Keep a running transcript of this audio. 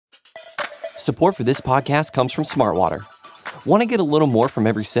Support for this podcast comes from Smartwater. Want to get a little more from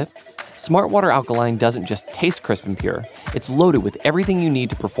every sip? Smartwater Alkaline doesn't just taste crisp and pure, it's loaded with everything you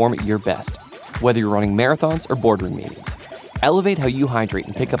need to perform at your best, whether you're running marathons or boardroom meetings. Elevate how you hydrate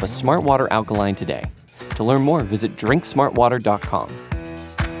and pick up a Smartwater Alkaline today. To learn more, visit drinksmartwater.com.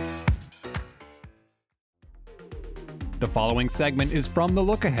 The following segment is from The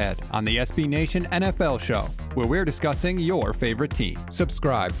Look Ahead on the SB Nation NFL Show, where we're discussing your favorite team.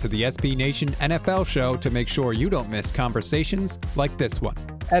 Subscribe to the SB Nation NFL Show to make sure you don't miss conversations like this one.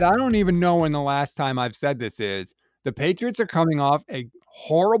 Ed, I don't even know when the last time I've said this is. The Patriots are coming off a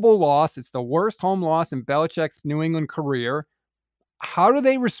horrible loss. It's the worst home loss in Belichick's New England career. How do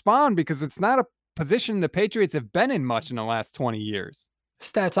they respond? Because it's not a position the Patriots have been in much in the last 20 years.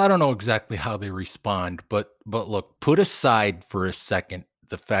 Stats, I don't know exactly how they respond, but look, put aside for a second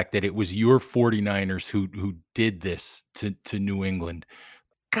the fact that it was your 49ers who did this to New England.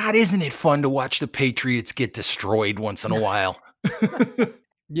 God, isn't it fun to watch the Patriots get destroyed once in a while?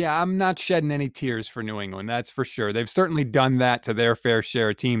 Yeah, I'm not shedding any tears for New England, that's for sure. They've certainly done that to their fair share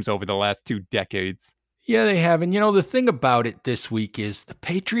of teams over the last 2 decades. Yeah, they have. And, the thing about it this week is the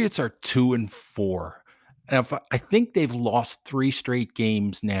Patriots are 2-4. And I think they've lost 3 straight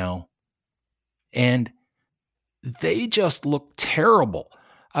games now, and they just look terrible.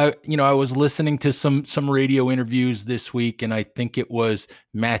 I was listening to some radio interviews this week, and I think it was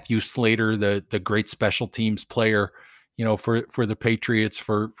Matthew Slater, the great special teams player, for the Patriots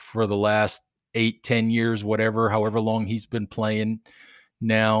for the last 8-10 years, however long he's been playing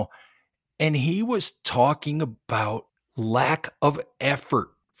now. And he was talking about lack of effort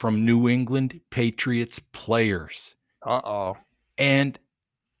from New England Patriots players. Uh-oh. And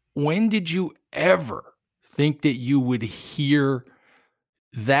when did you ever think that you would hear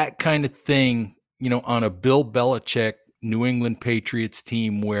that kind of thing, on a Bill Belichick New England Patriots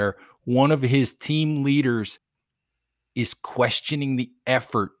team where one of his team leaders is questioning the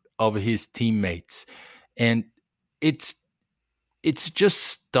effort of his teammates? And it's just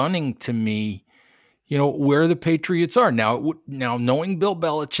stunning to me, where the Patriots are now. Now, knowing Bill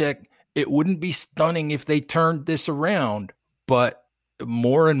Belichick, it wouldn't be stunning if they turned this around. But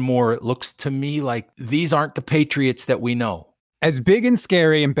more and more, it looks to me like these aren't the Patriots that we know. As big and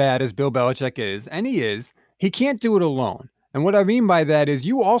scary and bad as Bill Belichick is, and he can't do it alone. And what I mean by that is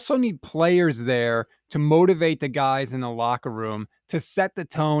you also need players there to motivate the guys in the locker room to set the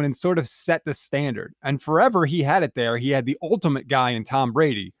tone and sort of set the standard. And forever he had it there. He had the ultimate guy in Tom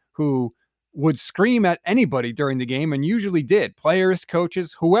Brady who would scream at anybody during the game and usually did. Players,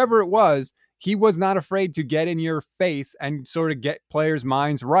 coaches, whoever it was, he was not afraid to get in your face and sort of get players'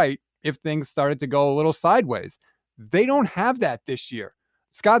 minds right if things started to go a little sideways. They don't have that this year.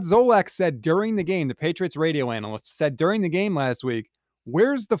 Scott Zolak said during the game, the Patriots radio analyst said during the game last week,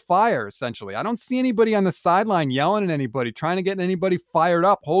 where's the fire, essentially? I don't see anybody on the sideline yelling at anybody, trying to get anybody fired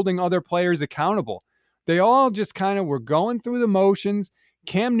up, holding other players accountable. They all just kind of were going through the motions.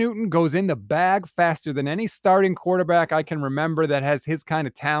 Cam Newton goes in the bag faster than any starting quarterback I can remember that has his kind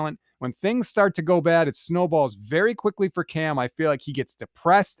of talent. When things start to go bad, it snowballs very quickly for Cam. I feel like he gets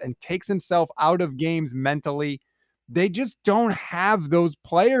depressed and takes himself out of games mentally. They just don't have those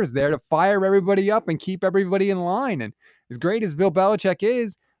players there to fire everybody up and keep everybody in line. And as great as Bill Belichick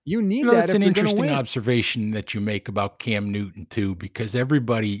is, you need that. It's an interesting observation that you make about Cam Newton too, because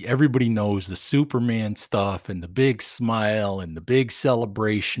everybody knows the Superman stuff and the big smile and the big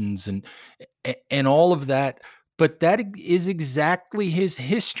celebrations and all of that. But that is exactly his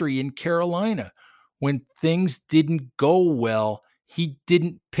history in Carolina. When things didn't go well, he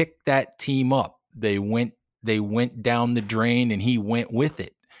didn't pick that team up. They went down the drain and he went with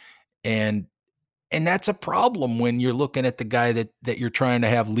it. And that's a problem when you're looking at the guy that you're trying to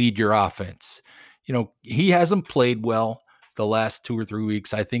have lead your offense. He hasn't played well the last 2 or 3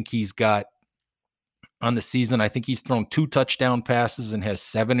 weeks. I think he's got on the season, I think he's thrown 2 touchdown passes and has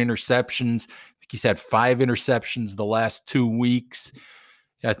 7 interceptions. I think he's had 5 interceptions the last 2 weeks.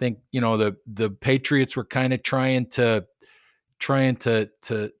 I think, the Patriots were kind of trying to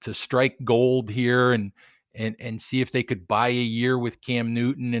strike gold here and see if they could buy a year with Cam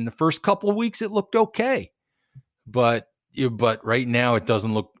Newton. In the first couple of weeks, it looked okay, but right now it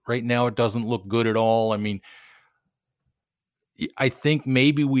doesn't look good at all. I mean, I think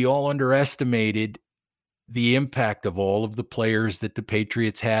maybe we all underestimated the impact of all of the players that the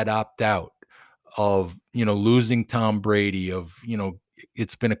Patriots had opt out of, losing Tom Brady,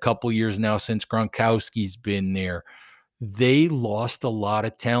 it's been a couple years now since Gronkowski's been there. They lost a lot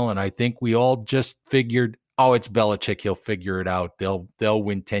of talent. I think we all just figured, oh, it's Belichick. He'll figure it out. They'll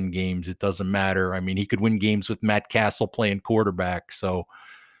win 10 games. It doesn't matter. I mean, he could win games with Matt Castle playing quarterback. So,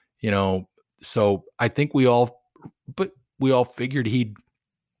 So I think we all figured he'd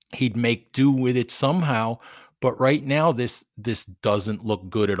make do with it somehow. But right now, this doesn't look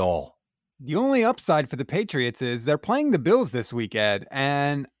good at all. The only upside for the Patriots is they're playing the Bills this week, Ed.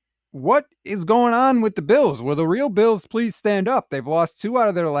 And what is going on with the Bills? Will the real Bills please stand up? They've lost 2 out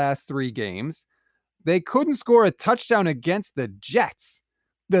of their last 3 games. They couldn't score a touchdown against the Jets.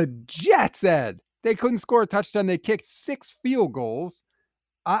 The Jets, Ed. They couldn't score a touchdown. They kicked 6 field goals.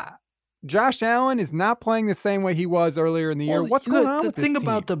 Josh Allen is not playing the same way he was earlier in the year. What's going on with this team? The thing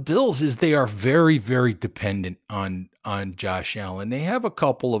about the Bills is they are very, very dependent on Josh Allen. They have an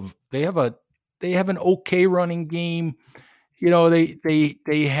okay running game.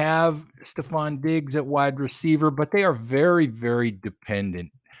 They have Stephon Diggs at wide receiver, but they are very, very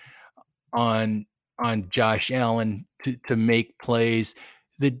dependent on Josh Allen to make plays.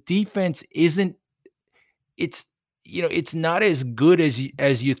 The defense it's not as good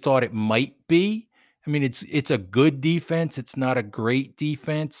as you thought it might be. I mean, it's a good defense. It's not a great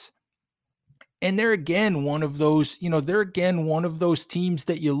defense. And they're again one of those teams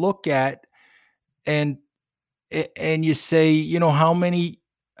that you look at and you say, how many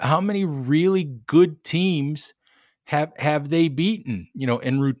really good teams have they beaten,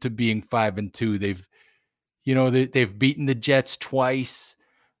 en route to being 5-2. They've beaten the Jets twice.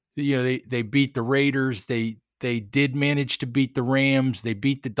 They beat the Raiders. They did manage to beat the Rams. They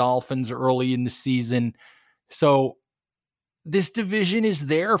beat the Dolphins early in the season. So this division is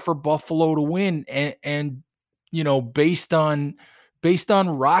there for Buffalo to win. And based on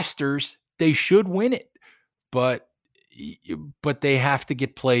rosters, they should win it. But they have to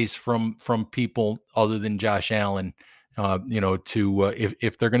get plays from people other than Josh Allen,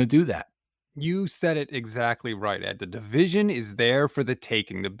 if they're going to do that. You said it exactly right, Ed. The division is there for the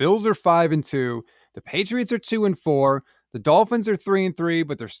taking. The Bills are 5-2. The Patriots are 2-4. The Dolphins are 3-3,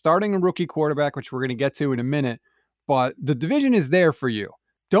 but they're starting a rookie quarterback, which we're going to get to in a minute. But the division is there for you.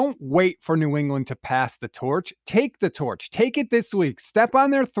 Don't wait for New England to pass the torch. Take the torch. Take it this week. Step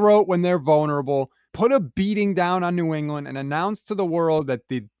on their throat when they're vulnerable. Put a beating down on New England and announce to the world that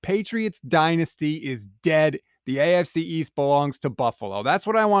the Patriots dynasty is dead. The AFC East belongs to Buffalo. That's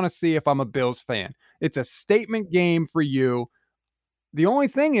what I want to see if I'm a Bills fan. It's a statement game for you. The only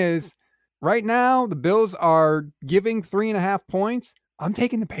thing is, right now, the Bills are giving 3.5 points. I'm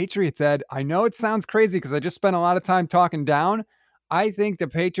taking the Patriots, Ed. I know it sounds crazy because I just spent a lot of time talking down. I think the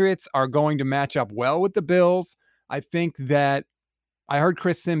Patriots are going to match up well with the Bills. I think that I heard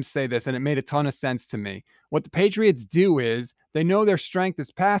Chris Sims say this, and it made a ton of sense to me. What the Patriots do is they know their strength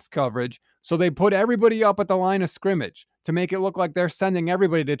is pass coverage, so they put everybody up at the line of scrimmage to make it look like they're sending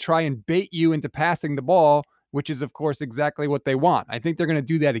everybody to try and bait you into passing the ball, which is, of course, exactly what they want. I think they're going to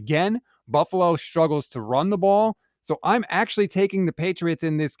do that again. Buffalo struggles to run the ball. So I'm actually taking the Patriots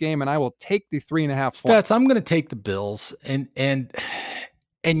in this game, and I will take the 3.5 points. Stats, I'm going to take the Bills. And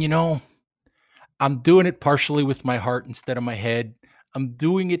I'm doing it partially with my heart instead of my head. I'm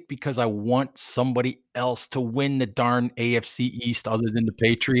doing it because I want somebody else to win the darn AFC East other than the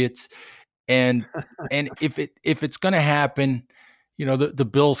Patriots. And if it's going to happen, the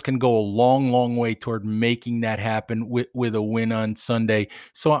Bills can go a long, long way toward making that happen with a win on Sunday.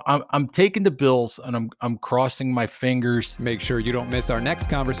 So I'm taking the Bills, and I'm crossing my fingers. Make sure you don't miss our next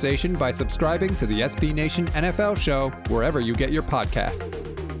conversation by subscribing to the SB Nation NFL show wherever you get your podcasts.